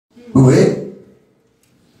Go ahead.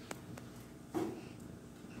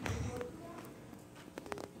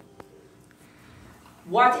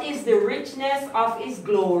 What is the richness of his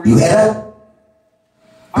glory? You hear that?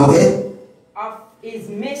 Go ahead. Of his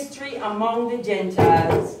mystery among the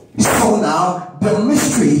Gentiles. So now, the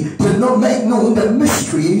mystery, to not make known the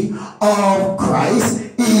mystery of Christ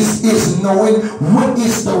is knowing what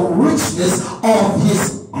is the richness of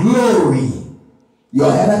his glory. You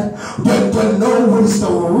hear that? To know what is the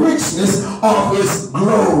richness of his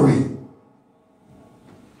glory.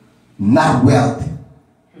 Not wealth.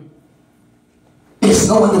 It's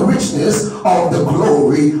knowing the richness of the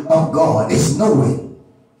glory of God. It's knowing.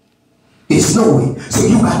 It's knowing. So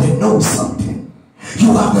you got to know something.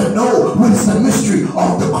 You have to know what is the mystery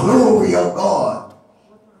of the glory of God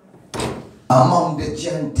among the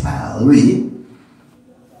Gentiles. Read.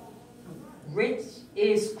 Rich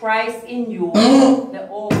is Christ in you, the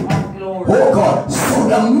hope of glory. Oh God. So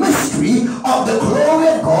the mystery of the glory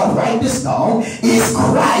of God, write this down, is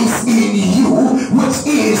Christ in you, which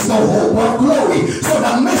is the hope of glory. So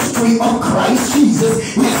the mystery of Christ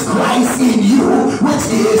Jesus is Christ in you, which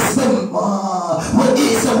is the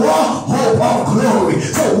hope of glory.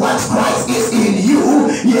 So once Christ is in you,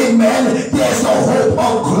 amen, there's the hope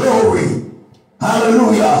of glory.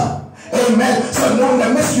 Hallelujah. Amen. So knowing the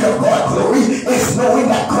mystery of God's glory is knowing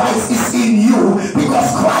that Christ is in you,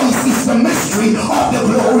 because Christ is the mystery of the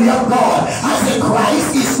glory of God. I said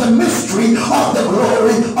Christ is the mystery of the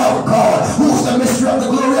glory of God. Who's the mystery of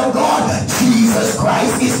the glory of God? Jesus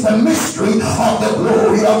Christ is the mystery of the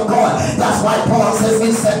glory of God. That's why Paul says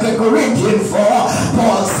in 2 Corinthians 4,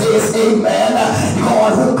 Paul says, amen,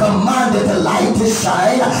 God who commanded the light to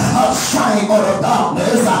shine out of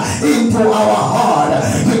darkness into our heart,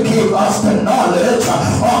 to give us the knowledge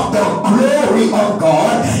of the glory of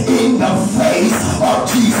God in the face of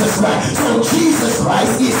Jesus Christ. So Jesus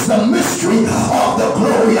Christ is the mystery of the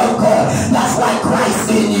glory of God. That's why Christ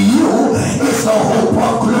in you is the hope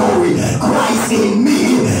of glory. Christ in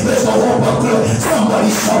me is the hope of glory. Somebody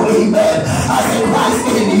shout amen. I said Christ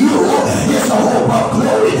in you is the hope of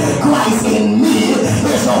glory. Christ in me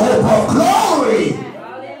is the hope of glory.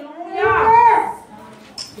 Hallelujah.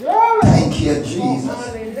 Thank you, Jesus.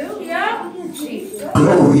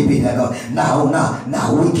 Glory be to God. Now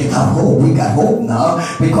we can have hope. We got hope now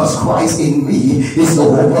because Christ in me is the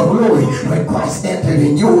hope of glory. When Christ entered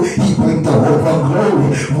in you, he brings the hope of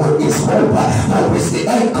glory. What is hope? Hope is the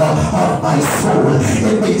anchor of my soul.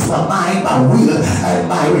 It makes my mind, my will, and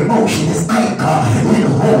my emotion is anchor in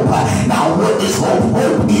hope. Now what is hope?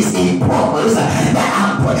 Hope is a promise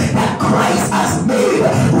that Christ has made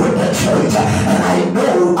with the church. And I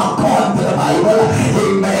know according to the Bible,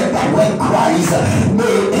 amen, that when Christ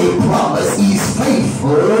made a promise, he's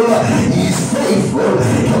faithful to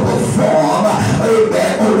perform,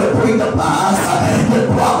 amen, or to bring to pass the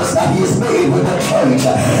promise that he has made with the church.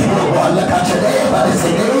 Oh God, look at your neighbor and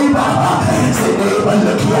say, neighbor,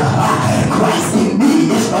 look here, Christ in me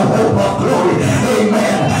is the hope of glory.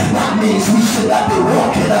 Amen. That means we should not be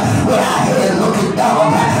walking with our head looking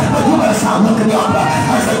down, but you must start looking up.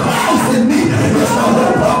 I say Christ in me is the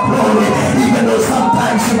hope of glory. Even though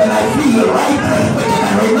sometimes you may not feel right, but you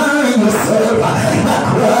can remind yourself that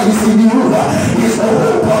Christ in you is the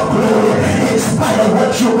hope of glory. In spite of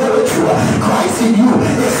what you're going through, Christ in you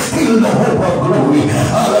is still the hope of glory.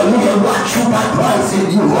 Hallelujah. What you got Christ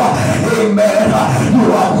in you, amen,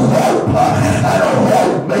 you are hope, and a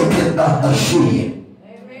hope making not ashamed.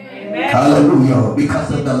 Hallelujah.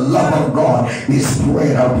 Because of the love of God is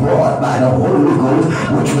spread abroad by the Holy Ghost,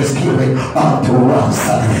 which was given unto us.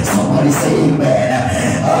 Somebody say amen.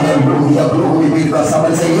 Hallelujah. Glory be to God.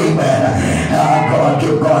 Somebody say amen. God,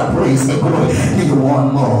 give God praise and glory. Do you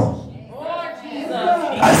want more?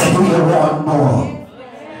 I said, do you want more?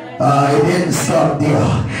 It didn't stop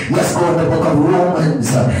there. Let's go to the book of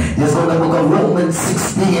Romans. Let's go to the book of Romans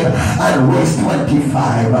 16 and verse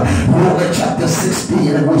 25. Romans chapter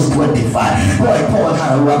 16 and verse 25. Boy, Paul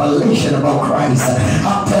had a revelation about Christ.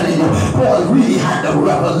 I'm telling you, Paul really had the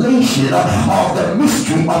revelation of the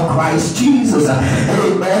mystery of Christ Jesus.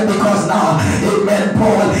 Amen. Because now, amen,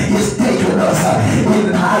 Paul is taking us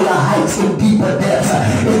in higher heights, in deeper depths,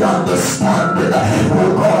 in understanding,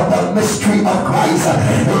 oh God, the mystery of Christ.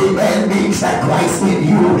 Amen. Means that Christ in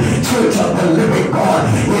you, church of the living God,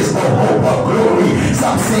 is the hope of glory.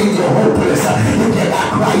 Some say you're hopeless. If you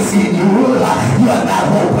got Christ in you, you're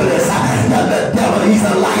not hopeless. The devil, he's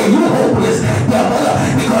a liar. You're hopeless, devil,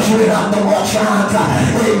 because you didn't have no more chance.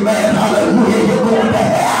 Amen. Hallelujah. You're going to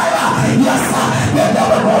hell. Yes, the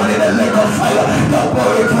devil going in the lake of fire. Don't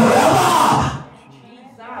worry forever.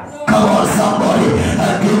 Come on, somebody,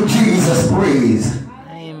 and give Jesus praise.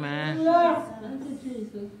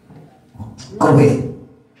 Go ahead.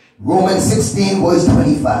 Romans 16 verse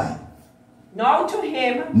 25. Now to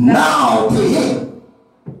him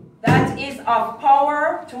that is of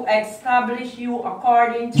power to establish you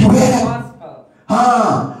according to the gospel.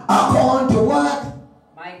 According to what?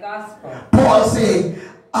 My gospel. Paul said,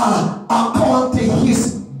 according to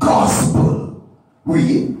his gospel.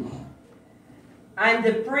 Read. And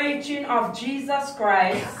the preaching of Jesus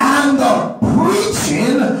Christ. And the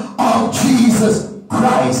preaching of Jesus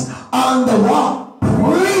Christ. And the what?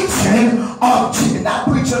 Preaching of Jesus. Not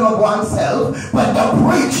preaching of oneself, but the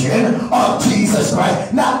preaching of Jesus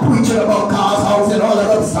Christ. Not preaching about cars, house, and all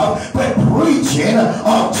that other stuff, but preaching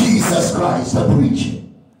of Jesus Christ. The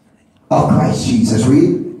preaching of Christ Jesus.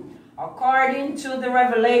 Read. According to the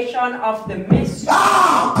revelation of the mystery.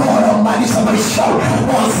 God Almighty, somebody shout.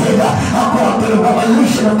 Paul said, according to the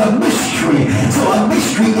revelation of the mystery. So a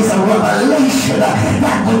mystery is a revelation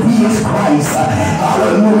that reveals Christ.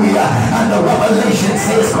 Hallelujah. And the revelation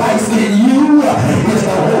says Christ in you is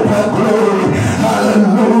the hope of glory.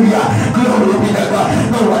 Hallelujah. Glory be to God.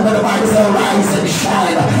 No wonder the Bible says rise and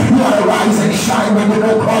shine. You want to rise and shine when you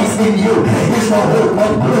know Christ in you is the hope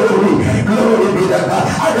of glory. Glory be to God.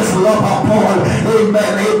 I just love how Paul,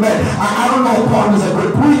 amen, amen. I don't know if Paul was a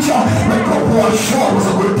good preacher, but Paul sure was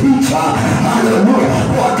a good teacher. Hallelujah.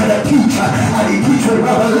 Paul could have teacher, and he teaches with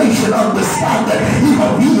revelation, understanding. He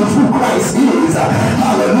reveals who Christ is.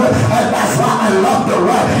 Hallelujah. And that's why I love the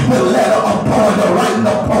letter of Paul, the writing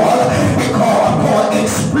of Paul, because Paul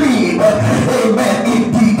explained, amen, in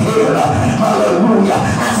detail. Hallelujah.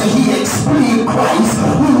 As he explained Christ,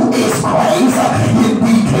 who is Christ, in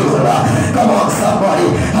detail. Come on, somebody,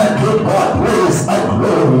 and give God praise and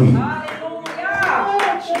glory.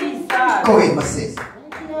 Hallelujah. Jesus. Go ahead, my sis.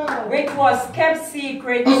 Which was kept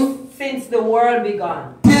secret since the world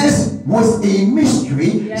began. This was a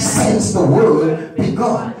mystery since the world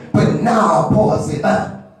began. But now, Paul said,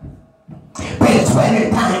 been spending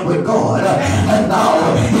time with God, and now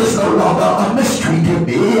it's no longer a mystery to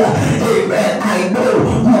me. Amen. I know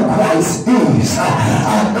who Christ is.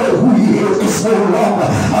 I know who he is. It's no longer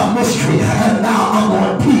a mystery. And now I'm going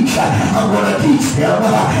to teach. I'm going to teach them.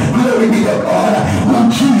 Glory be to God. Who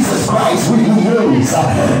Jesus Christ really is.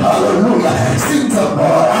 Hallelujah. Saints of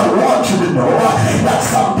God, I want you to know that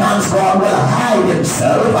sometimes God will hide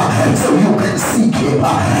himself so you can seek him.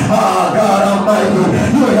 God Almighty,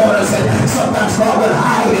 you hear what I said? Sometimes God will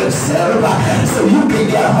hide himself so you can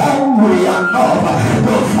get hungry enough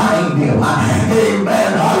to find him.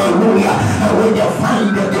 Amen. Hallelujah. And when you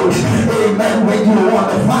find him, amen, when you want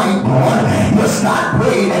to find God, you start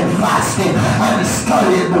praying and fasting and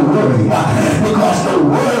studying the word. Because the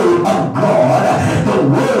word of God, the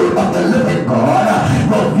word of the living God,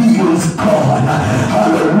 reveals God.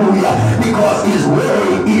 Hallelujah. Because his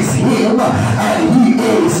word is him and he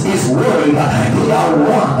is his word. They are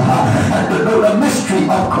one. And to know the mystery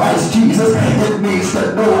of Christ Jesus, it means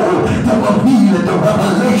to know the revealing, the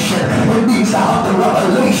revelation. It means to have the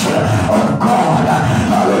revelation of God.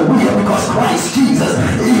 Hallelujah. Because Christ Jesus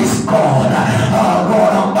is God.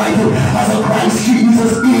 God Almighty, as a Christ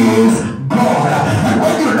Jesus is God. And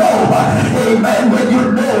when you know, amen, when you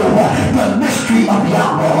know the mystery of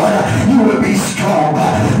your God, you will be strong.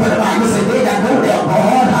 But the Bible says they that know their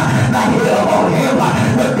God, not hear about him,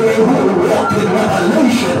 but they who walk in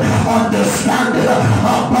revelation, understanding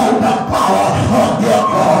about the power of their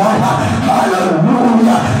God.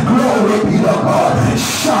 Hallelujah. Glory be to God.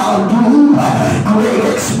 Shall do great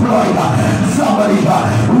exploit. Somebody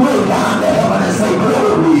wave down to heaven and say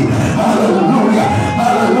glory. Hallelujah.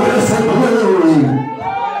 Hallelujah. Say glory.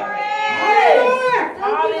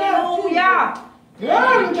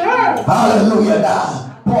 Hallelujah. Hallelujah.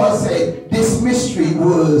 Now, Paul said this mystery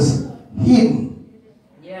was hidden.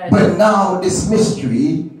 Yes. But now this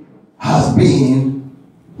mystery has been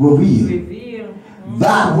revealed.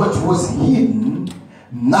 That which was hidden,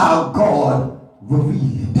 now God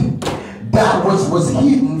revealed. That which was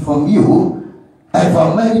hidden from you and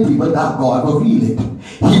from many people, now God revealed it.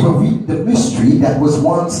 He revealed the mystery that was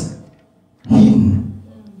once hidden.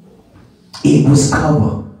 It was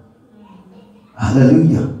covered.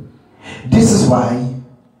 Hallelujah. This is why,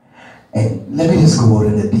 and let me just go out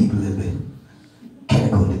in the deep a little bit. Can I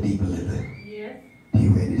go in the deep a little bit? Yes. Are you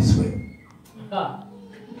ready to swim?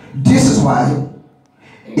 This is why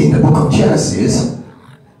in the book of Genesis,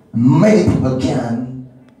 many people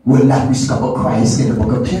will not discover Christ in the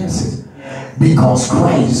book of Genesis. Yes. Because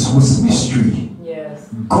Christ was mystery. Yes.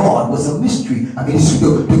 God was a mystery. I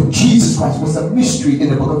mean, Jesus Christ was a mystery in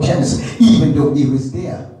the book of Genesis, even though he was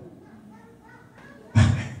there.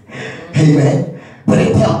 Amen. But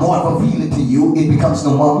until God reveals it to you, it becomes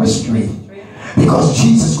no more mystery. Because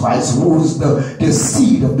Jesus Christ was the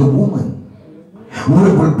seed of the woman. Who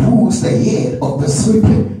will bruise the head of the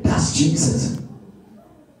serpent. That's Jesus.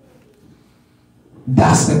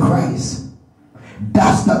 That's the Christ.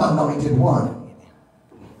 That's the anointed one.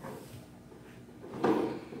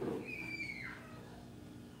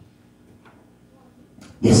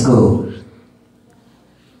 Let's go.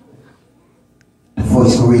 The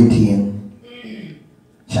 1 Corinthians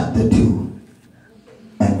chapter 2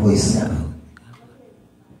 and verse 7.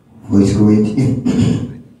 1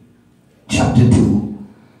 Corinthians chapter 2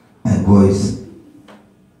 and verse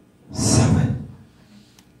 7.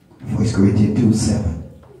 1 Corinthians 2,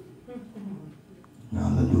 7.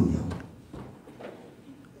 Hallelujah.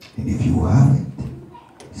 And if you have it,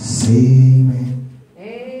 say amen.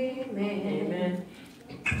 Amen.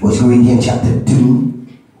 1 Corinthians chapter 2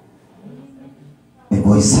 and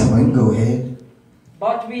verse 7. Go ahead.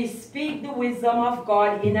 But we speak the wisdom of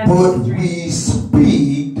God in a But mystery. we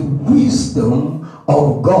speak the wisdom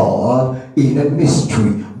of God in a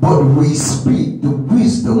mystery. But we speak the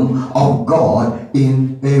wisdom of God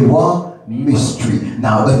in a what? Mystery.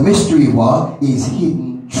 Now the mystery what? Is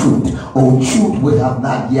hidden truth. Or truth would have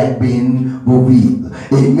not yet been revealed.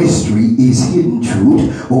 A mystery is hidden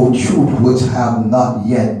truth, or truth which have not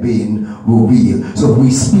yet been revealed. So we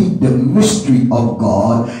speak the mystery of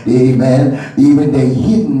God, amen, even the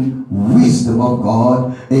hidden wisdom of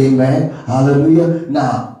God, amen, hallelujah.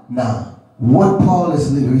 Now, what Paul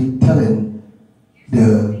is literally telling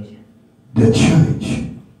the church,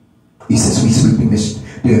 he says we speak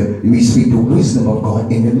we speak the wisdom of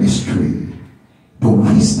God in the mystery. The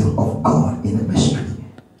wisdom of God in the mystery.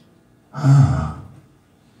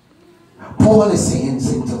 Paul is saying,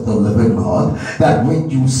 saints of the living God, that when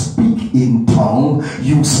you speak in tongue,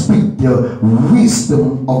 you speak the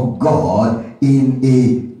wisdom of God in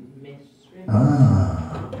a mystery.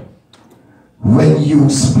 When you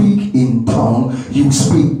speak in tongue, you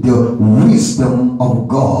speak the wisdom of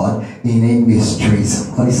God in a mystery.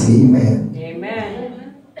 Somebody say amen.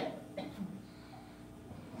 Amen.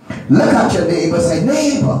 Look at your neighbor, say,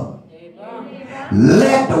 neighbor.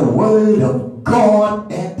 Let the word of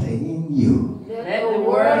God enter in you. Let the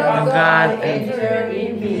word of God enter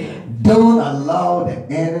in me. Don't allow the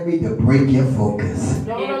enemy to break your focus.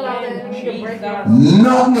 Don't allow the enemy to break your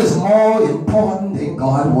Nothing is more important than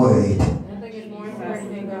God's word. Nothing is more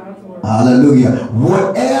important than God's word. Hallelujah.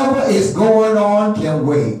 Whatever is going on can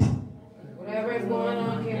wait. Whatever is going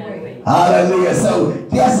on can wait. Hallelujah. So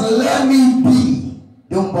just let me be.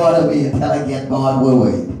 Don't bother me until I get God's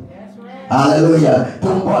word. Hallelujah.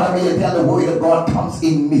 Don't bother me until the word of God comes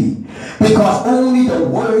in me. Because only the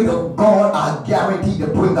word of God are guaranteed to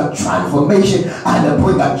bring a transformation and to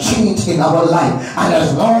bring a change in our life. And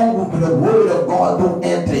as long as the word of God don't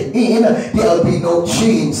enter in, there'll be no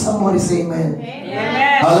change. Somebody say amen.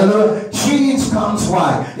 Amen. Hallelujah. Change comes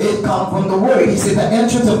why? It comes from the word. He said the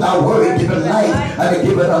entrance of thy word give it life and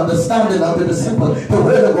give it understanding unto the simple. The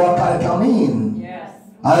word of God gotta come in.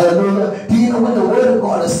 Hallelujah. Do you know when the word of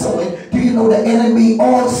God is sowing? Do you know the enemy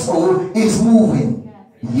also is moving?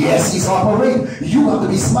 Yes, he's operating. You have to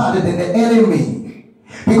be smarter than the enemy.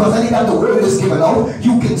 Because anytime the word is given out,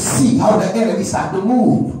 you can see how the enemy start to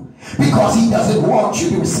move. Because he doesn't want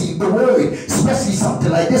you to receive the word. Especially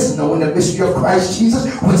something like this, knowing the mystery of Christ Jesus,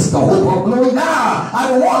 which is the hope of glory. Nah, I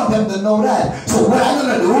don't want them to know that. So what I'm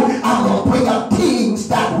going to do, I'm going to bring up things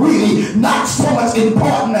that really not so much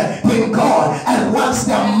important than God. And once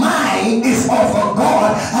the mind is off of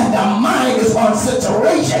God and the mind is on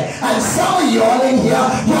situation, and some of y'all in here,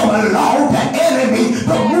 you allow the enemy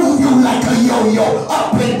to move you like a yo-yo,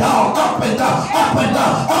 up and down, up and down, up and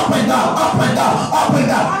down, up and down, up and down, up and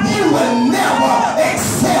down. You will never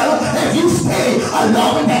excel if you stay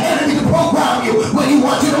allowing the enemy to program you. When he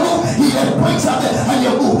wants you to move, he just brings something and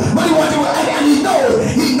you move. When he wants you to, and he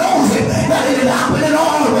knows it, that it is happening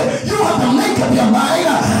all of it. You have to make up your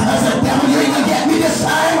mind. I said, devil, you ain't gonna get me this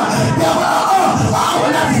time. Devil, I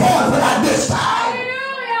will not fall for that this time.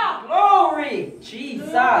 Hallelujah. Glory.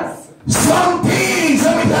 Jesus. Some things,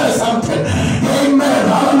 let me tell you something. Amen.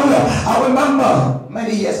 Hallelujah. I remember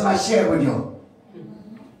many years and I shared with you.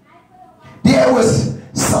 There was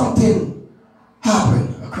something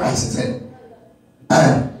happened, a crisis, and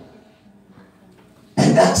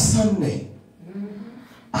that Sunday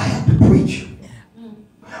I had to preach.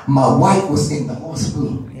 My wife was in the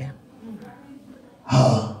hospital.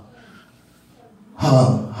 Her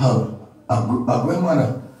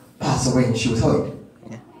grandmother passed away and she was hurt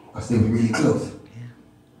because they were really close.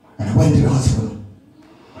 And I went to the hospital.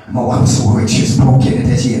 My wife was so worried, she was broken and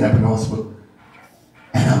then she ended up in the hospital.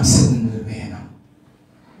 And I'm sitting in the bed.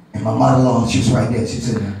 And my mother-in-law, she was right there. She was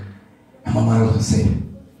sitting there. And my mother said,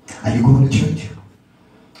 are you going to church?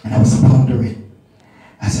 And I was pondering.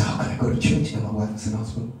 I said, how can I go to church? And my wife was in the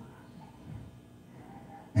hospital.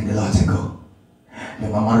 And the Lord said, go.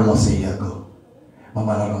 Then my mother-in-law said, yeah, go. My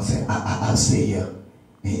mother-in-law said, I'll stay here.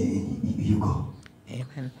 And you go.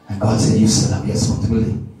 Amen. And God said, you still have your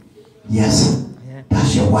responsibility. Yes,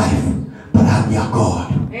 that's your wife, but I'm your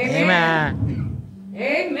God. Amen.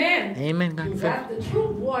 Amen. Amen. God. You got the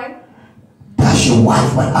truth, boy. That's your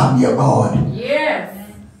wife, but I'm your God. Yes.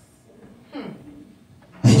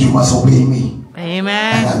 And you must obey me.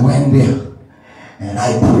 Amen. And I went there and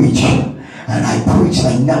I preached. And I preached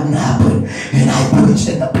like nothing happened. And I preached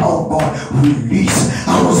and the power of God released.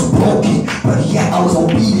 I was broken, but yet I was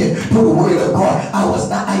obedient to the word of God.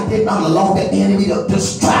 I did not allow the enemy to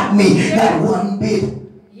distract me not one bit.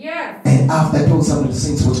 Yes. And after I told some of the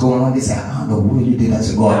things what's going on, they said, I don't know what you did. I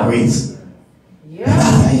said, God, grace. And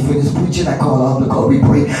after I finished preaching, I called out the call, we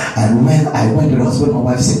prayed. And when I went to the hospital, my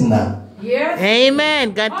wife sitting down. Yes.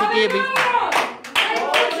 Amen. God to give you.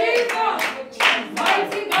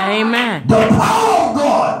 Amen. The power of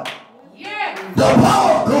God. Yes. The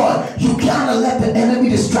power of God. You cannot let the enemy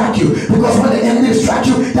distract you. Because when the enemy distracts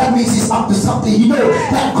you, that means he's up to something. You know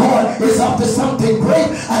that God is up to something great.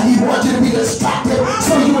 And he wants you to be distracted.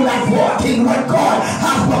 So you're not walking what God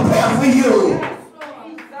has prepared for you.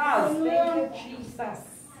 Jesus.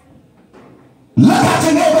 Look at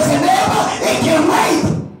your neighbor. Say, neighbor, it can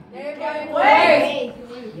wait. Wait.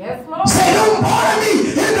 Yes, Lord. Say, don't bother me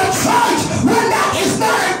in the church when that is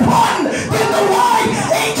not important. Then the word,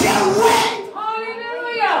 it can wait.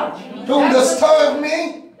 Hallelujah. Don't disturb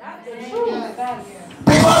me. That's the truth.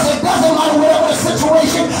 Because it doesn't matter whatever the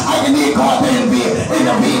situation, I can need God to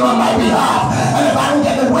intervene on my behalf. And if I don't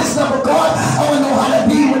get the wisdom of God, I don't know how to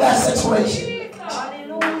deal with that situation.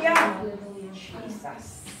 Hallelujah.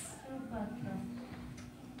 Jesus.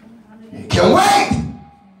 It can wait.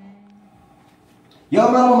 You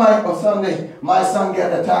remember my son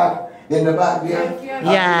got attacked in the back there?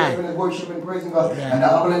 Yeah. When worshiping, praising God. Yeah. And the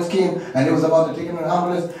ambulance came and they was about to take him in the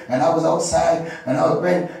ambulance. And I was outside and I was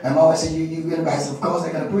praying. And my wife said, you in the back? I said, of course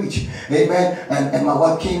I gotta preach. Amen. And my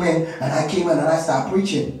wife came in and I came in and I started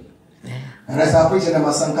preaching. Yeah. And I started preaching and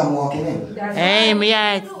my son come walking in. Amen.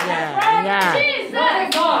 Yeah. Jesus.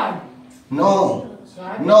 God. No.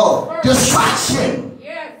 Distraction.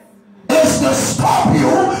 Is to stop you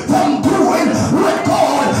from doing what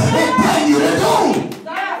God intended you to do.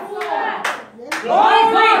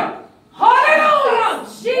 Glory. Hallelujah.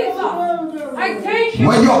 Jesus. I thank you.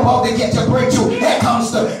 When you're about to get your breakthrough, here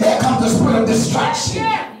comes the spirit of distraction.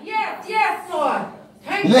 Yes, Lord.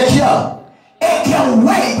 Thank Look here. It can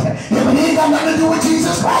wait. If it ain't got nothing to do with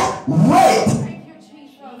Jesus Christ, wait. Thank you,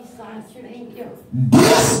 Jesus. Thank you.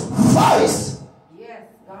 This first.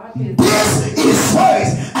 This is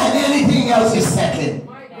first, and anything else is second.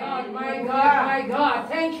 My God.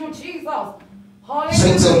 Thank you, Jesus. Hallelujah.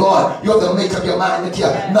 Saints of God, you have to make up your mind that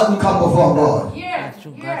here, nothing come before God. Yes.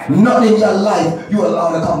 Nothing in your life you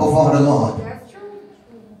allow to come before the Lord. That's true.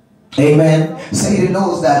 Amen. Satan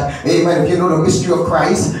knows that. Amen. If you know the mystery of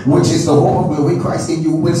Christ, which is the hope of glory, Christ in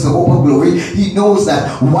you, which is the hope of glory, he knows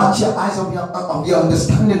that once your eyes of your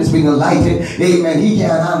understanding is being enlightened, amen, he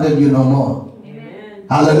can't handle you no more.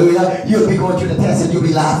 Hallelujah. You'll be going through the test and you'll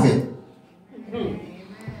be laughing.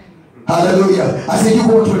 Hallelujah. I said, you're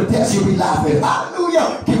going through the test, you'll be laughing.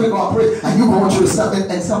 Hallelujah. Give it God praise. And you're going through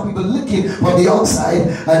something, and some people looking from the outside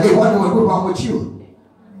and they wonder what's wrong with you.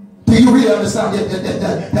 Do you really understand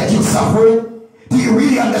that you're suffering? Do you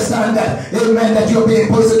really understand that, amen, that you're being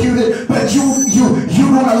persecuted? But you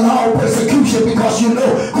don't allow persecution because you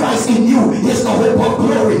know Christ in you is the hope of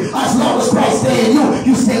glory. As long as Christ stays in you,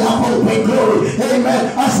 you still have hope and glory.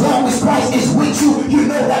 Amen. As long as Christ is with you, you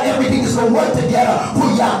know that everything is going to work together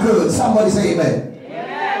for your good. Somebody say amen.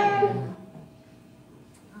 Amen.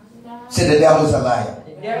 Say the devil is a liar.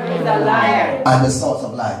 The devil is a liar. And the source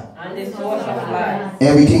of lie. And the source of life.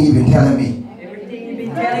 Everything you've been telling me. Everything you've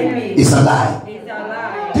been telling me. It's a lie. It's a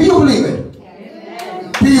lie. Do you believe it?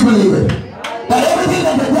 Amen. Do you believe it? That everything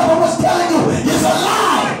that the devil was telling you is a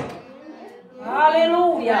lie.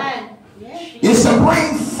 Hallelujah. It's to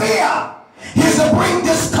bring fear. It's to bring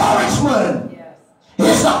discouragement. Yes.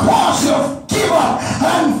 It's to cause you to give up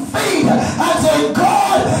and faint and say,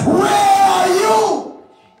 God, where are you?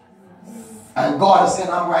 And God is saying,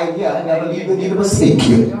 I'm right here. I never leave you, neither forsake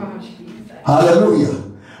you. Hallelujah.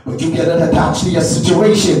 But you get attached to your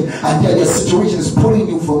situation, and then your situation is pulling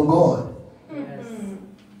you from God. Yes.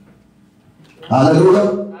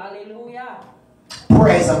 Hallelujah. Hallelujah.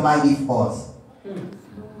 Prayer is a mighty force.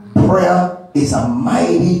 Prayer is a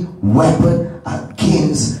mighty weapon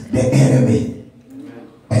against the enemy.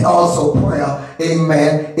 And also prayer,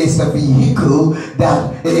 amen, is the vehicle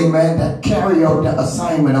that, amen, that carry out the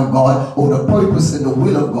assignment of God or the purpose and the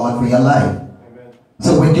will of God for your life. Amen.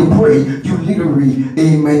 So when you pray, you literally,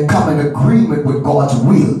 amen, come in agreement with God's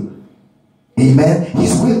will. Amen.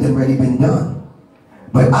 His will has already been done.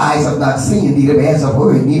 But eyes have not seen, neither ears have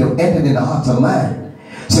heard, neither entered in the hearts of man.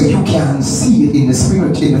 So you can see it in the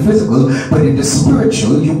spirit, in the physical, but in the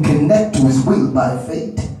spiritual, you connect to his will by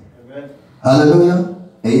faith. Amen. Hallelujah.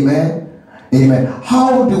 Amen. Amen.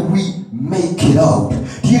 How do we make it out?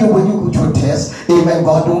 Do you know when you go to a test, amen,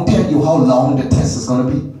 God don't tell you how long the test is going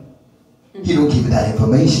to be. He don't give you that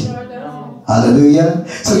information. Hallelujah.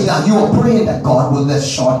 So now you are praying that God will let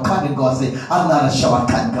shortcut, and God say, I'm not a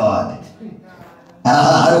shortcut God.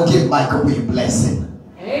 I don't give microwave blessing.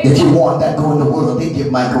 If you want that, go in the world, they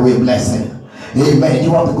give microwave blessing. Amen.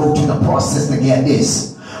 You have to go through the process to get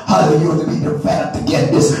this. Hallelujah, to be developed to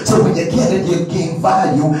get this. So when you get it, you gain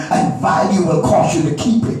value, and value will cause you to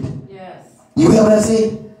keep it. Yes. You hear what I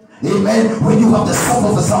say? Amen. When you have to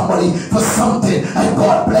suffer for somebody, for something, and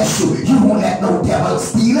God bless you, you won't let no devil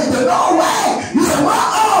steal it. There's no way. You say,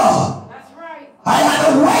 well, that's right. I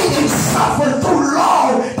had to wait and suffer too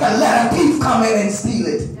long to let a thief come in and steal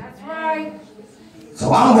it. That's right.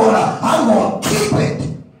 So I'm gonna keep it.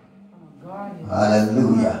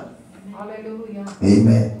 Hallelujah. Hallelujah.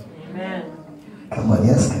 Amen. Amen. Come on,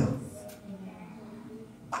 yes, come.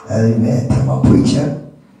 Amen. Come on, preacher.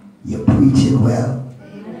 You're preaching well.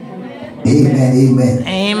 Amen. Amen.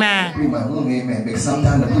 Amen. Bring my own amen. Because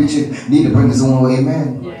sometimes the preacher need to bring his own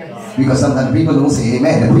amen. Yes. Because sometimes the people don't say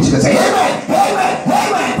amen. The preacher can say amen. Amen.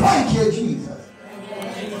 Amen. Thank you, Jesus.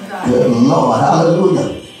 Amen. Good Lord.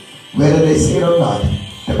 Hallelujah. Whether they say it or not,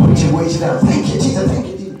 the preacher waits down. Thank you, Jesus. Thank you.